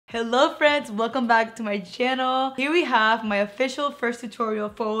Hello friends, welcome back to my channel. Here we have my official first tutorial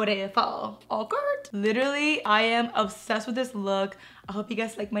for the fall. Awkward. Literally, I am obsessed with this look. I hope you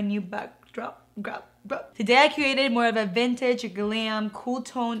guys like my new backdrop. Today I created more of a vintage, glam, cool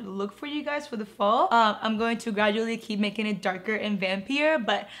tone look for you guys for the fall. I'm going to gradually keep making it darker and vampier,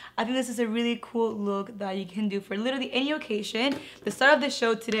 but I think this is a really cool look that you can do for literally any occasion. The star of the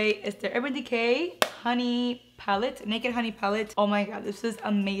show today is the Urban Decay Honey palette, Naked Honey palette. Oh my god, this is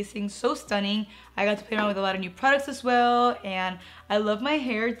amazing, so stunning. I got to play around with a lot of new products as well, and I love my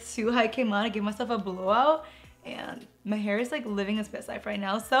hair too. I came on, I gave myself a blowout, and my hair is like living its best life right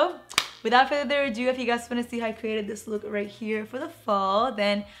now. So without further ado, if you guys want to see how I created this look right here for the fall,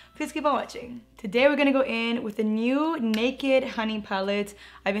 then please keep on watching. Today we're gonna go in with the new Naked Honey palette.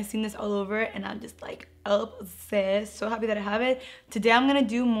 I've been seeing this all over and I'm just like obsessed. So happy that I have it. Today I'm gonna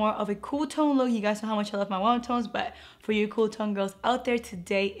do more of a cool tone look. You guys know how much I love my warm tones, but for you cool tone girls out there,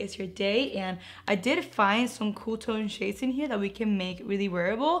 today is your day. And I did find some cool tone shades in here that we can make really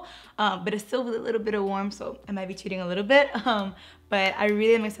wearable, but it's still with a little bit of warm, so I might be cheating a little bit. But I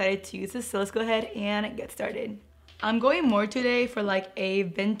really am excited to use this, so let's go ahead and get started. I'm going more today for like a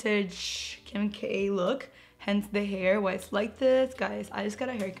vintage Kim K look, hence the hair, why it's like this. Guys, I just got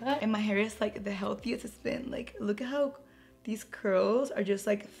a haircut and my hair is like the healthiest it's been. Like, look at how these curls are just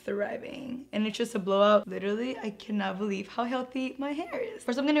like thriving, and it's just a blowout. Literally, I cannot believe how healthy my hair is.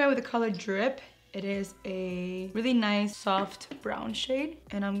 First, I'm gonna go with the color Drip. It is a really nice soft brown shade,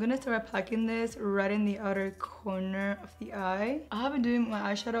 and I'm gonna start applying this right in the outer corner of the eye. I have been doing my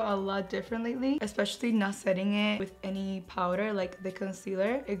eyeshadow a lot different lately, especially not setting it with any powder like the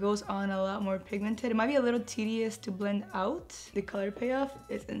concealer. It goes on a lot more pigmented. It might be a little tedious to blend out. The color payoff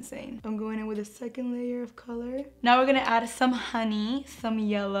is insane. I'm going in with a second layer of color. Now we're gonna add some honey, some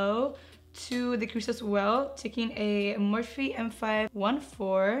yellow to the crease as well, taking a Morphe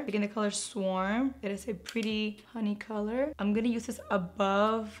M514, taking the color Swarm. It is a pretty honey color. I'm gonna use this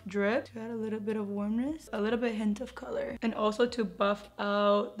above Drip to add a little bit of warmness, a little bit hint of color, and also to buff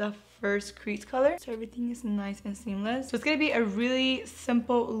out the first crease color so everything is nice and seamless. So it's gonna be a really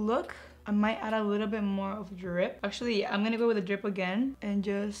simple look. I might add a little bit more of Drip. Actually, yeah, I'm gonna go with the Drip again and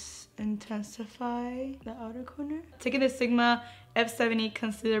just intensify the outer corner. Taking the Sigma F70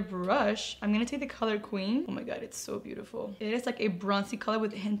 concealer brush, I'm gonna take the color Queen. Oh my god, it's so beautiful. It is like a bronzy color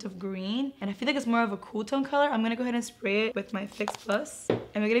with a hint of green, and I feel like it's more of a cool tone color. I'm gonna go ahead and spray it with my Fix Plus,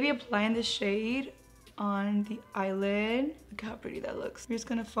 and we're gonna be applying this shade on the eyelid. Look how pretty that looks. We're just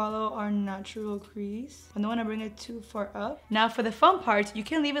gonna follow our natural crease. I don't wanna bring it too far up. Now for the fun part, you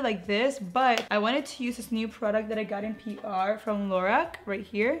can leave it like this, but I wanted to use this new product that I got in PR from Lorac right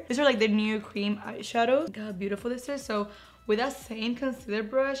here. These are like the new cream eyeshadows. Look how beautiful this is. So with that same concealer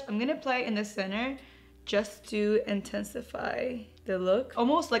brush, I'm gonna apply it in the center just to intensify the look.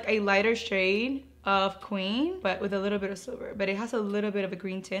 Almost like a lighter shade of Queen, but with a little bit of silver. But it has a little bit of a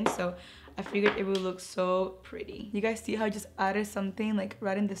green tint, so I figured it would look so pretty. You guys see how I just added something like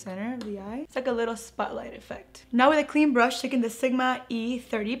right in the center of the eye? It's like a little spotlight effect. Now with a clean brush, taking the Sigma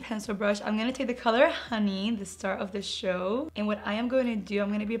E30 pencil brush, I'm gonna take the color Honey, the star of the show. And what I am going to do,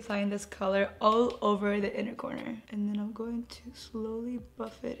 I'm gonna be applying this color all over the inner corner. And then I'm going to slowly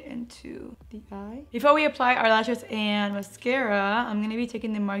buff it into the eye. Before we apply our lashes and mascara, I'm gonna be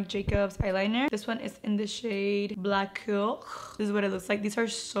taking the Marc Jacobs eyeliner. This one is in the shade Black Cool. This is what it looks like. These are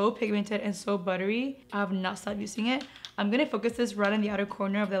so pigmented and so buttery. I have not stopped using it. I'm gonna focus this right in the outer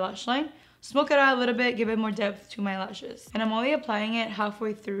corner of the lash line, smoke it out a little bit, give it more depth to my lashes. And I'm only applying it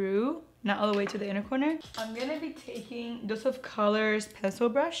halfway through, not all the way to the inner corner. I'm gonna be taking Dose of Colors pencil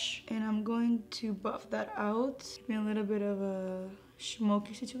brush, and I'm going to buff that out. Give me a little bit of a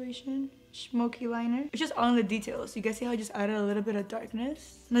smoky situation. Smoky liner. It's just all in the details. You guys see how I just added a little bit of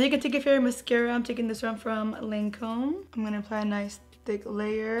darkness. Now you can take your favorite mascara. I'm taking this one from Lancome. I'm gonna apply a nice thick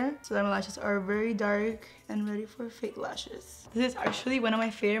layer so that my lashes are very dark and ready for fake lashes. This is actually one of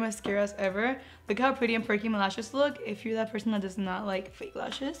my favorite mascaras ever. Look how pretty and perky my lashes look if you're that person that does not like fake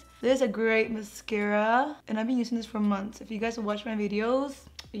lashes. This is a great mascara, and I've been using this for months. If you guys watch my videos,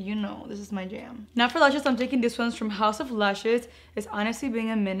 you know this is my jam. Now for lashes, I'm taking this ones from House of Lashes. It's honestly been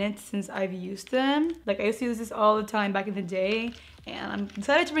a minute since I've used them. Like, I used to use this all the time back in the day, and I'm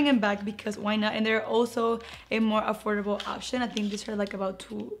excited to bring them back because why not? And they're also a more affordable option. I think these are like about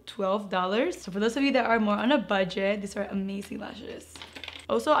 $12. So for those of you that are more on a budget, these are amazing lashes.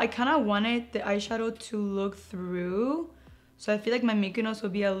 Also, I kind of wanted the eyeshadow to look through, so I feel like my Mykonos will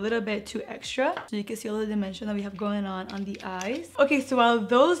be a little bit too extra, so you can see all the dimension that we have going on the eyes. Okay, so while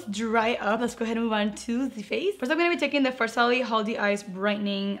those dry up, let's go ahead and move on to the face. First, I'm going to be taking the Farsali Haldi Eyes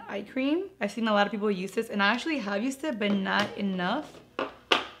Brightening Eye Cream. I've seen a lot of people use this, and I actually have used it, but not enough.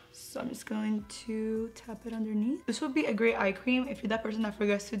 I'm just going to tap it underneath. This would be a great eye cream if you're that person that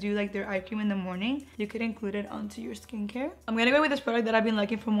forgets to do like their eye cream in the morning. You could include it onto your skincare. I'm gonna go with this product that I've been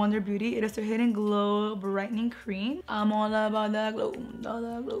liking from Wonder Beauty. It is their Hidden Glow Brightening Cream. I'm all about that glow, all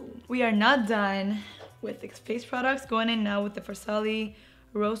that glow. We are not done with the face products. Going in now with the Farsali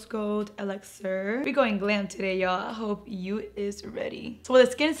Rose Gold Elixir. We're going glam today, y'all. I hope you is ready. So while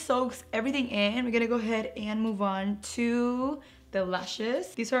the skin soaks everything in, we're gonna go ahead and move on to the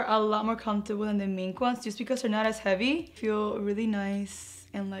lashes. These are a lot more comfortable than the mink ones just because they're not as heavy. Feel really nice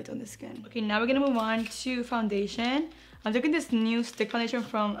and light on the skin. Okay, now we're gonna move on to foundation. I'm taking this new stick foundation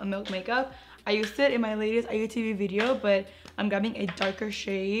from Milk Makeup. I used it in my latest IUTV video, but I'm grabbing a darker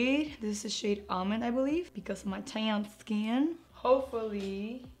shade. This is the shade Almond, I believe, because of my tan skin.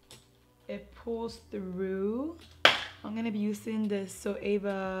 Hopefully it pulls through. I'm gonna be using this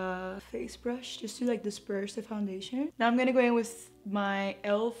Zoeva face brush just to like disperse the foundation. Now I'm gonna go in with my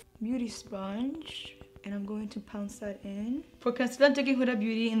e.l.f. beauty sponge and I'm going to pounce that in. For concealer, I'm taking Huda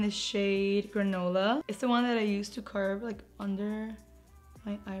Beauty in the shade Granola. It's the one that I use to carve like under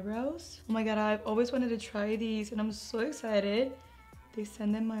my eyebrows. Oh my god, I've always wanted to try these and I'm so excited they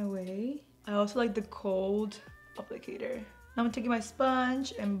send them my way. I also like the cold applicator. Now I'm taking my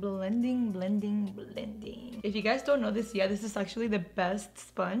sponge and blending. If you guys don't know this yet, this is actually the best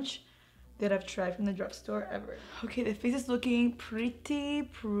sponge that I've tried from the drugstore ever. Okay, the face is looking pretty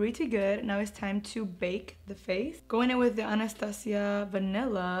good. Now it's time to bake the face. Going in with the Anastasia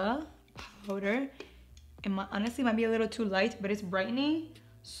Vanilla powder. It honestly might be a little too light, but it's brightening,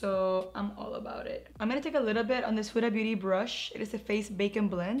 so I'm all about it. I'm gonna take a little bit on this Huda Beauty brush. It is a face bake and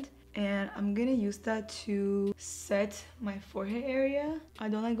blend. And I'm gonna use that to set my forehead area. I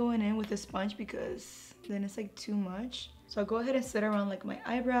don't like going in with a sponge because then it's like too much. So I'll go ahead and set around like my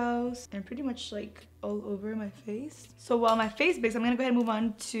eyebrows and pretty much like all over my face. So while my face bakes, I'm gonna go ahead and move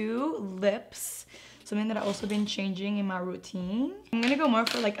on to lips. Something that I've also been changing in my routine. I'm gonna go more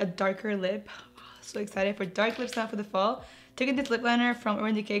for like a darker lip. So excited for dark lips now for the fall. Taking this lip liner from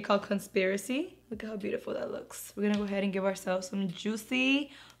Urban Decay called Conspiracy. Look at how beautiful that looks. We're gonna go ahead and give ourselves some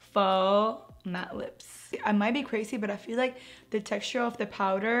juicy fall matte lips. I might be crazy, but I feel like the texture of the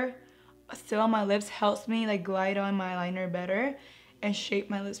powder still on my lips helps me like glide on my liner better and shape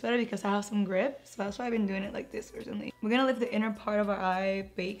my lips better because I have some grip. So that's why I've been doing it like this recently. We're gonna leave the inner part of our eye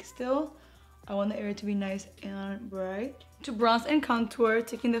baked still. I want the area to be nice and bright. To bronze and contour,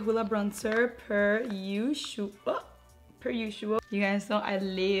 taking the Hoola bronzer per usual. You guys know I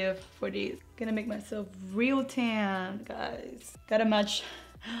live for these. Gonna make myself real tan, guys. Gotta match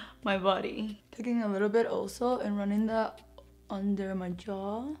my body. Taking a little bit also and running that under my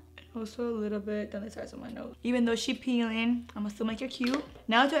jaw. And also a little bit down the sides of my nose. Even though she's peeling, I'm gonna still make her cute.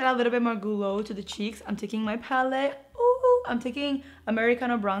 Now to add a little bit more glow to the cheeks, I'm taking my palette. Ooh, I'm taking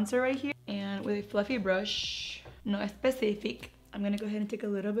Americano bronzer right here. And with a fluffy brush, no specific, I'm gonna go ahead and take a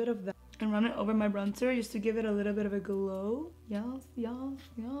little bit of that and run it over my bronzer just to give it a little bit of a glow. Yes. Now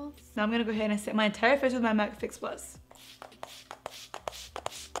I'm gonna go ahead and set my entire face with my MAC Fix Plus.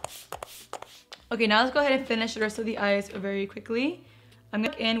 Okay, now let's go ahead and finish the rest of the eyes very quickly. I'm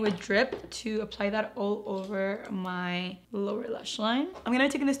gonna go in with Drip to apply that all over my lower lash line. I'm gonna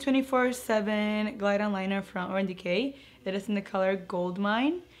take this 24/7 Glide On Liner from Urban Decay. It is in the color Gold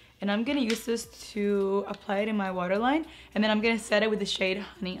Mine. And I'm gonna use this to apply it in my waterline. And then I'm gonna set it with the shade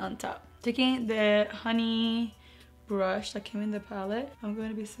Honey on top. Taking the Honey brush that came in the palette, I'm going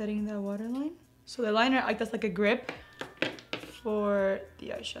to be setting that waterline. So the liner acts as like a grip for the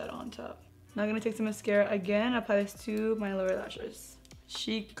eyeshadow on top. Now I'm gonna take some mascara again, apply this to my lower lashes.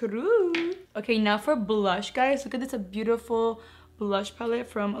 Chicroo. Okay, now for blush, guys. Look at this, a beautiful blush palette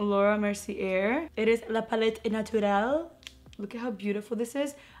from Laura Mercier. It is La Palette Naturelle. Look at how beautiful this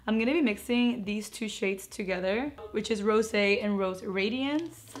is. I'm gonna be mixing these two shades together, which is Rosé and Rose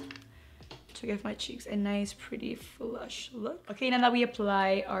Radiance, to give my cheeks a nice, pretty flush look. Okay, now that we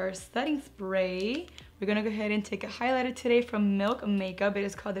apply our setting spray, we're gonna go ahead and take a highlighter today from Milk Makeup. It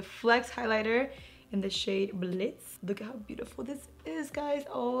is called the Flex Highlighter in the shade Blitz. Look at how beautiful this is, guys.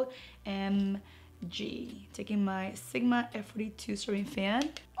 OMG. Taking my Sigma F42 Strawberry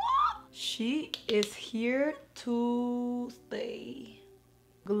Fan. She is here to stay.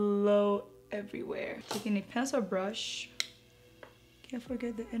 Glow everywhere. Taking a pencil brush. Can't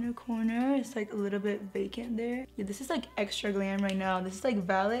forget the inner corner. It's like a little bit vacant there. Yeah, this is like extra glam right now. This is like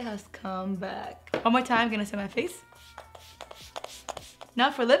Valet has come back. One more time, I'm gonna set my face.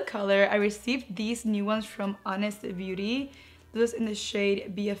 Now for lip color, I received these new ones from Honest Beauty. This is in the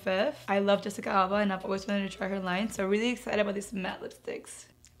shade BFF. I love Jessica Alba and I've always wanted to try her line, so really excited about these matte lipsticks.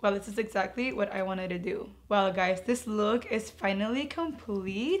 well, this is exactly what I wanted to do. Well guys, this look is finally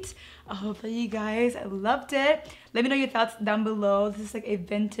complete. I hope that you guys loved it. Let me know your thoughts down below. This is like a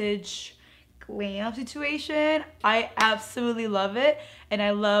vintage glam situation. I absolutely love it, and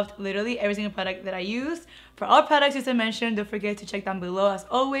I loved literally every single product that I used. For all products just I mentioned, don't forget to check down below. As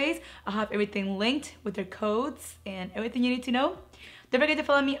always, I'll have everything linked with their codes and everything you need to know. Don't forget to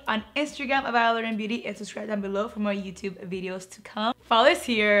follow me on Instagram at valeria.orellanes and subscribe down below for more YouTube videos to come. Fall is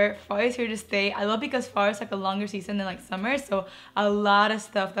here. Fall is here to stay. I love because fall is like a longer season than like summer, so a lot of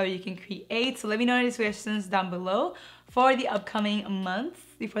stuff that you can create. So let me know any suggestions down below for the upcoming months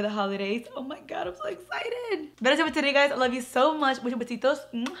before the holidays. Oh my god, I'm so excited. That is it for today, guys. I love you so much. Muchos besitos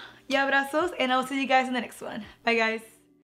y abrazos, and I'll see you guys in the next one. Bye, guys.